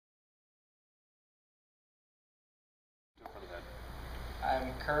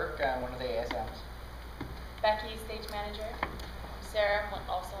I'm Kirk, one of the ASMs. Becky, stage manager. Sarah,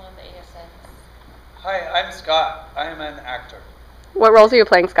 also one of the ASMs. Hi, I'm Scott. I'm an actor. What roles are you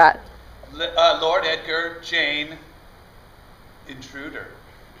playing, Scott? Lord Edgar, Jane, Intruder.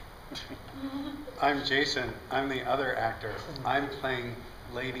 I'm Jason. I'm the other actor. I'm playing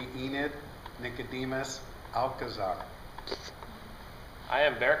Lady Enid, Nicodemus, Alcazar. I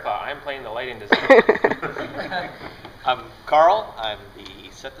am Bearclaw. I'm playing the lighting designer. I'm Carl. I'm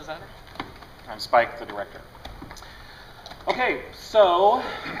the set designer. I'm Spike, the director. Okay, so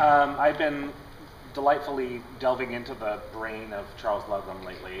I've been delightfully delving into the brain of Charles Ludlam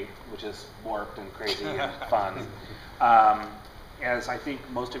lately, which is warped and crazy and fun. As I think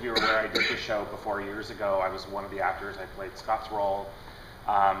most of you are aware, I did the show before years ago. I was one of the actors. I played Scot's role,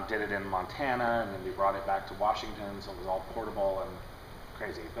 did it in Montana, and then we brought it back to Washington, so it was all portable and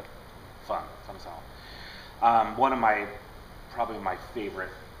crazy, but fun as hell. One of probably my favorite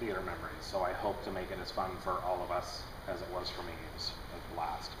theater memories, so I hope to make it as fun for all of us as it was for me as a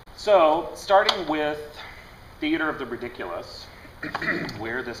blast. So, starting with Theater of the Ridiculous,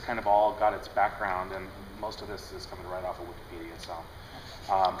 where this kind of all got its background, and most of this is coming right off of Wikipedia, so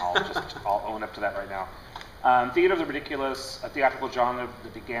I'll own up to that right now. Theater of the Ridiculous, a theatrical genre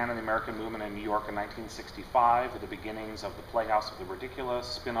that began in the American movement in New York in 1965 with the beginnings of the Playhouse of the Ridiculous.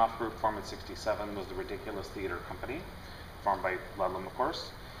 Spin-off group formed in 1967 was the Ridiculous Theater Company, formed by Ludlam, of course.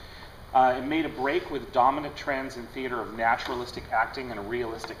 It made a break with dominant trends in theater of naturalistic acting and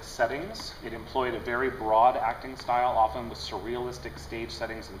realistic settings. It employed a very broad acting style, often with surrealistic stage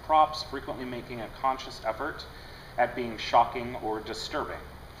settings and props, frequently making a conscious effort at being shocking or disturbing.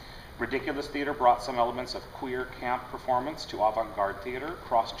 Ridiculous theater brought some elements of queer camp performance to avant-garde theater.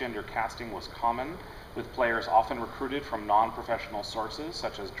 Cross-gender casting was common, with players often recruited from non-professional sources,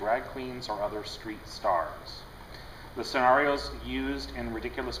 such as drag queens or other street stars. The scenarios used in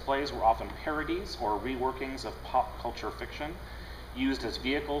ridiculous plays were often parodies or reworkings of pop culture fiction, used as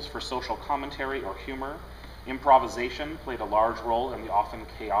vehicles for social commentary or humor. Improvisation played a large role in the often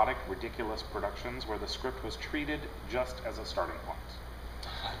chaotic, ridiculous productions where the script was treated just as a starting point.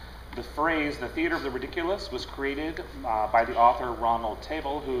 The phrase, the theater of the ridiculous, was created by the author Ronald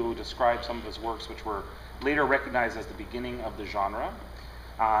Table, who described some of his works which were later recognized as the beginning of the genre.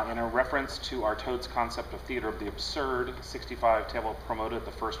 In a reference to Artaud's concept of theater of the absurd, 65 Table promoted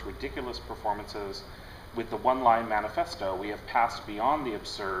the first ridiculous performances with the one-line manifesto, "We have passed beyond the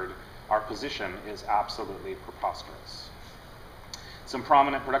absurd, our position is absolutely preposterous." Some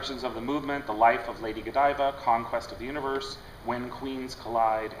prominent productions of the movement: The Life of Lady Godiva, Conquest of the Universe, When Queens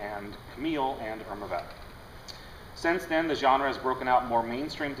Collide, and Camille and Irma Vep. Since then, the genre has broken out more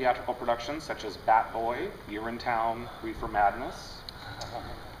mainstream theatrical productions such as Bat Boy, Urinetown, Reefer Madness.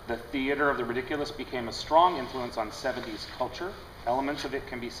 The theater of the ridiculous became a strong influence on 70s culture. Elements of it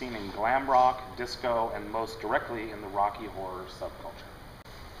can be seen in glam rock, disco, and most directly in the Rocky Horror subculture.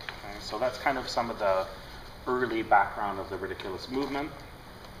 Okay, so that's kind of some of the early background of the ridiculous movement.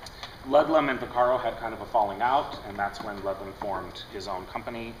 Ludlam and Vaccaro had kind of a falling out, and that's when Ludlam formed his own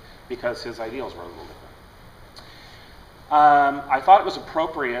company because his ideals were a little different. I thought it was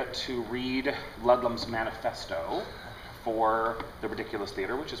appropriate to read Ludlam's manifesto for the Ridiculous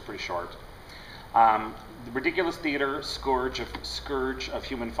Theater, which is pretty short. The Ridiculous Theater, Scourge of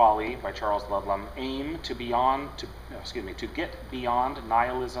Human Folly by Charles Ludlam, aim to get beyond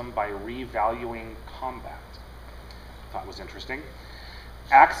nihilism by revaluing combat. Thought was interesting.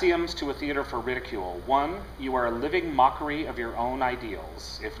 Axioms to a theater for ridicule. 1, you are a living mockery of your own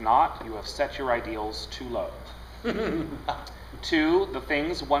ideals. If not, you have set your ideals too low. 2, the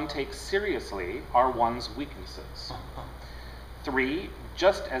things one takes seriously are one's weaknesses. 3,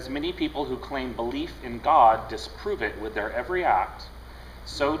 just as many people who claim belief in God disprove it with their every act,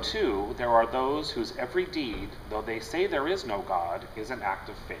 so too there are those whose every deed, though they say there is no God, is an act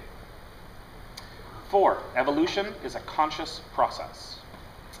of faith. 4, evolution is a conscious process.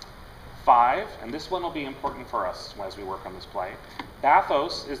 5, and this one will be important for us as we work on this play,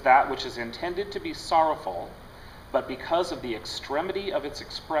 bathos is that which is intended to be sorrowful, but because of the extremity of its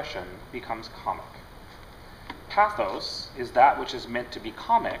expression becomes comic. Pathos is that which is meant to be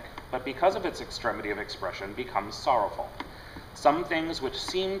comic, but because of its extremity of expression becomes sorrowful. Some things which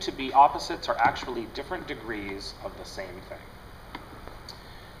seem to be opposites are actually different degrees of the same thing.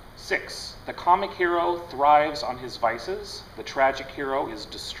 6, the comic hero thrives on his vices. The tragic hero is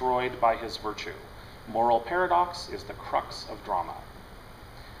destroyed by his virtue. Moral paradox is the crux of drama.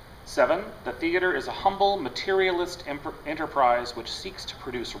 7, the theater is a humble materialist enterprise which seeks to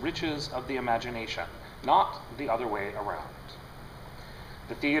produce riches of the imagination, not the other way around.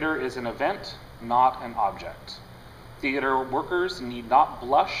 The theater is an event, not an object. Theater workers need not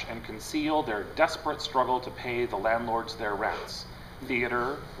blush and conceal their desperate struggle to pay the landlords their rents.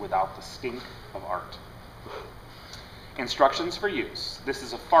 Theater without the stink of art. Instructions for use. This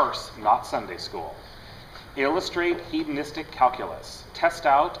is a farce, not Sunday school. Illustrate hedonistic calculus. Test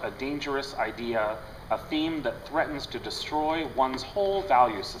out a dangerous idea, a theme that threatens to destroy one's whole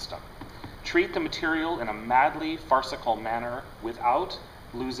value system. Treat the material in a madly farcical manner without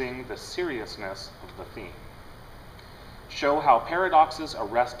losing the seriousness of the theme. Show how paradoxes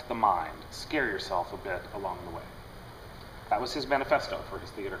arrest the mind. Scare yourself a bit along the way. That was his manifesto for his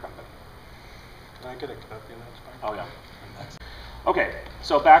theater company. Can I get a copy of that? Oh, yeah. Okay,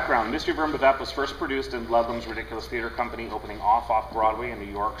 so background. Mystery of Irma Vep was first produced in Ludlam's Ridiculous Theater Company, opening off-Broadway in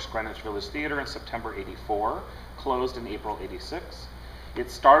New York's Greenwich Village Theater in September '84, closed in April '86. It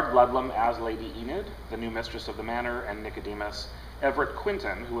starred Ludlam as Lady Enid, the new mistress of the manor, and Nicodemus. Everett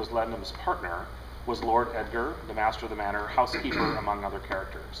Quinton, who was Ludlam's partner, was Lord Edgar, the master of the manor, housekeeper, among other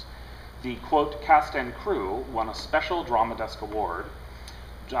characters. The, quote, cast and crew won a special Drama Desk Award.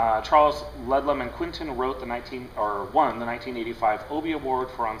 Charles Ludlam and Quinton won the 1985 Obie Award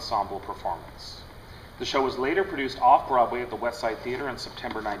for Ensemble Performance. The show was later produced off-Broadway at the West Side Theater in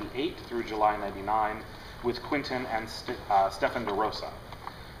September '98 through July '99 with Quinton and Stefan DeRosa.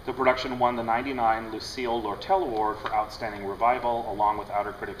 The production won the '99 Lucille Lortel Award for Outstanding Revival, along with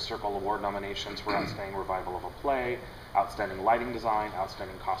Outer Critics Circle Award nominations for Outstanding Revival of a Play, Outstanding Lighting Design,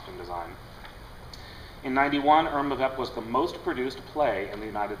 Outstanding Costume Design. In '91, Irma Vep was the most produced play in the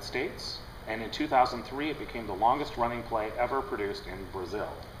United States, and in 2003 it became the longest running play ever produced in Brazil.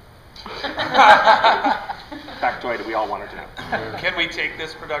 Factoid we all wanted to know. Can we take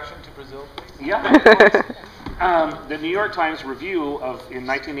this production to Brazil, please? Yeah, of course. The New York Times Review in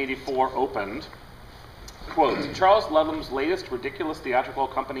 1984 opened, quote, Charles Ludlam's latest ridiculous theatrical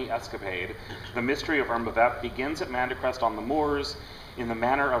company escapade, The Mystery of Irma Vep, begins at Mandacrest on the Moors in the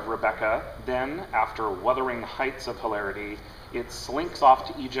manner of Rebecca. Then, after wuthering heights of hilarity, it slinks off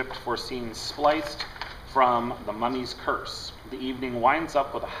to Egypt for scenes spliced from The Mummy's Curse. The evening winds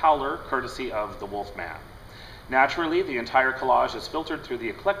up with a howler, courtesy of The Wolfman. Naturally, the entire collage is filtered through the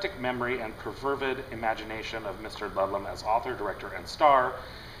eclectic memory and perfervid imagination of Mr. Ludlam as author, director, and star,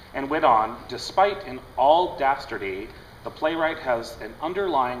 and went on, despite in all dastardy, the playwright has an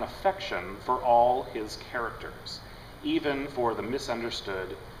underlying affection for all his characters, even for the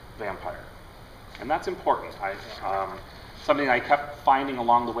misunderstood vampire. And that's important. Something I kept finding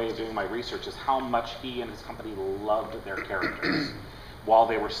along the way of doing my research is how much he and his company loved their characters. While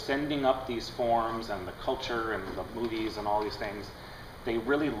they were sending up these forms and the culture and the movies and all these things, they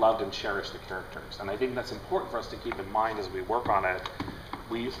really loved and cherished the characters. And I think that's important for us to keep in mind as we work on it.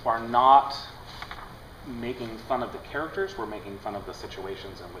 We are not making fun of the characters, we're making fun of the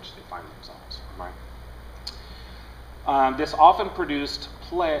situations in which they find themselves, right? This often produced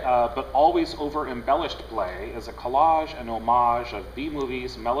play, but always over-embellished play is a collage and homage of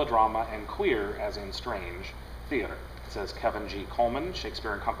B-movies, melodrama, and queer, as in strange, theater, says Kevin G. Coleman,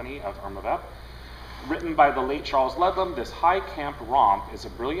 Shakespeare and Company of Irma Vep. Written by the late Charles Ludlam, this high-camp romp is a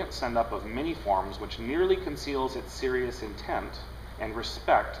brilliant send-up of many forms which nearly conceals its serious intent and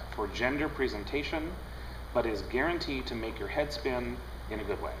respect for gender presentation, but is guaranteed to make your head spin in a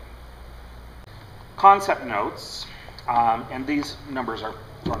good way. Concept notes. And these numbers are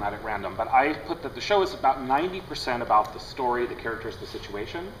thrown out at random, but I put that the show is about 90% about the story, the characters, the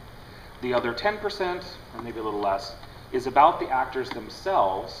situation. The other 10%, or maybe a little less, is about the actors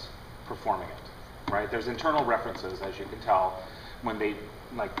themselves performing it, right? There's internal references, as you can tell, when they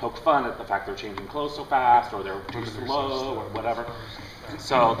like poke fun at the fact they're changing clothes so fast, or they're too slow, or whatever.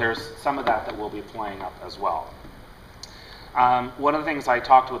 So there's some of that that will be playing up as well. One of the things I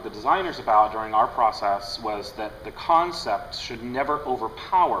talked with the designers about during our process was that the concept should never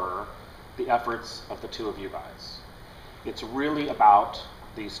overpower the efforts of the two of you guys. It's really about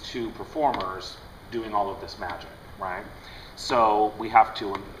these two performers doing all of this magic, right? So we have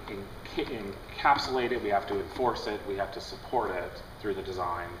to encapsulate it, we have to enforce it, we have to support it through the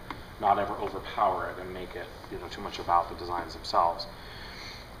design, not ever overpower it and make it, too much about the designs themselves.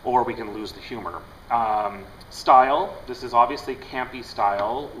 Or we can lose the humor. Style, this is obviously campy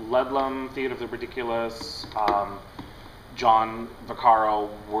style. Ludlam, Theater of the Ridiculous, John Vaccaro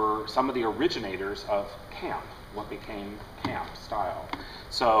were some of the originators of camp, what became camp style.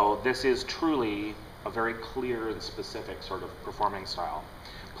 So this is truly a very clear and specific sort of performing style.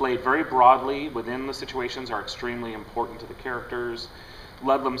 Played very broadly within the situations are extremely important to the characters.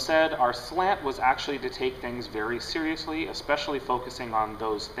 Ludlam said, our slant was actually to take things very seriously, especially focusing on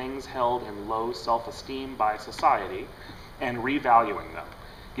those things held in low self-esteem by society and revaluing them.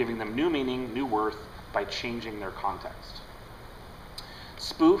 giving them new meaning, new worth by changing their context.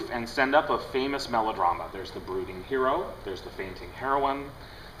 Spoof and send up of famous melodrama. There's the brooding hero, there's the fainting heroine,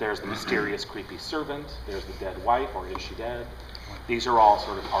 there's the mysterious creepy servant, there's the dead wife, or is she dead? These are all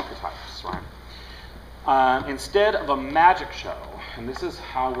sort of archetypes, right? Instead of a magic show, and this is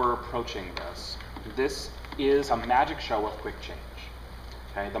how we're approaching this, this is a magic show of quick change.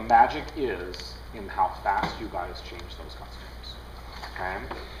 Okay, the magic is in how fast you guys change those costumes. Okay,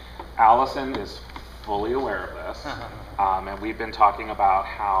 Allison is fully aware of this, and we've been talking about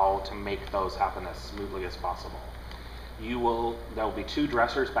how to make those happen as smoothly as possible. There will be 2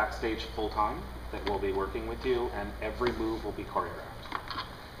 dressers backstage full time that will be working with you, and every move will be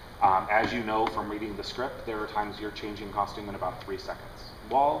choreographed. As you know from reading the script, there are times you're changing costume in about 3 seconds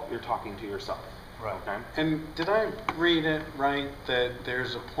while you're talking to yourself. Right. Okay? And did I read it right that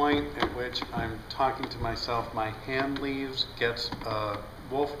there's a point at which I'm talking to myself, my hand leaves, gets a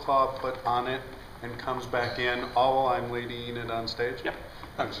wolf claw put on it, and comes back in all while I'm Lady Enid on stage? Yep.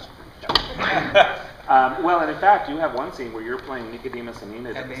 I was just Well, and in fact, you have one scene where you're playing Nicodemus and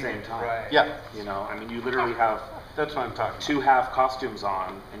Enid at the same time. Right. Yeah, You know, I mean, you literally have that's what I'm talking about. 2 half costumes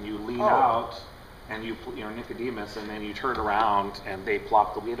on, and you lean Oh. out, and you're Nicodemus, and then you turn around, and they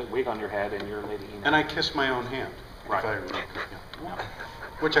plop the wig on your head, and you're Lady Enid. And I kiss my own hand. if Right. I remember, yeah.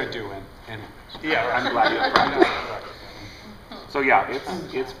 Which I do anyways. Yeah. I'm glad you have practiced. So yeah,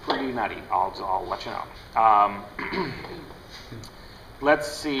 it's pretty nutty. I'll let you know. Let's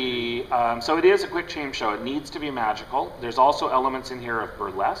see. So it is a quick change show. It needs to be magical. There's also elements in here of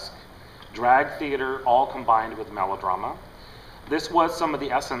burlesque, drag theater, all combined with melodrama. This was some of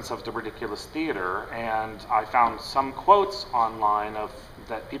the essence of the ridiculous theater, and I found some quotes online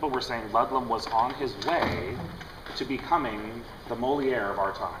that people were saying Ludlam was on his way to becoming the Moliere of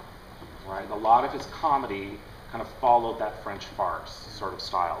our time. Right? A lot of his comedy kind of followed that French farce sort of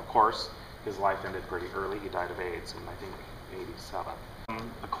style. Of course, his life ended pretty early. He died of AIDS in, I think, 87.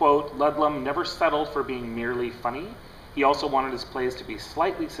 A quote, Ludlam never settled for being merely funny. He also wanted his plays to be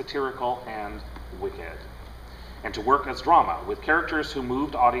slightly satirical and wicked, and to work as drama, with characters who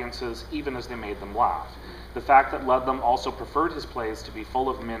moved audiences even as they made them laugh. The fact that Ludlam also preferred his plays to be full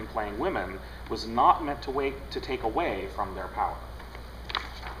of men playing women was not meant to take away from their power.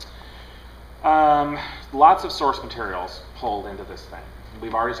 Lots of source materials pulled into this thing.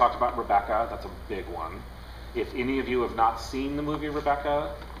 We've already talked about Rebecca, that's a big one. If any of you have not seen the movie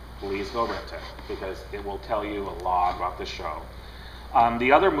Rebecca, please go rent it, because it will tell you a lot about this show.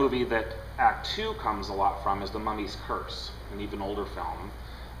 The other movie that Act 2 comes a lot from is The Mummy's Curse, an even older film.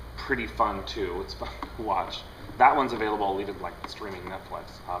 Pretty fun too, it's fun to watch. That one's available even like streaming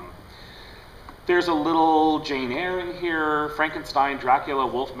Netflix. There's a little Jane Eyre in here, Frankenstein, Dracula,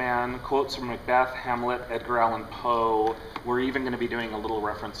 Wolfman, quotes from Macbeth, Hamlet, Edgar Allan Poe. We're even going to be doing a little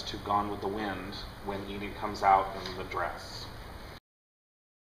reference to Gone with the Wind when Enid comes out in the dress.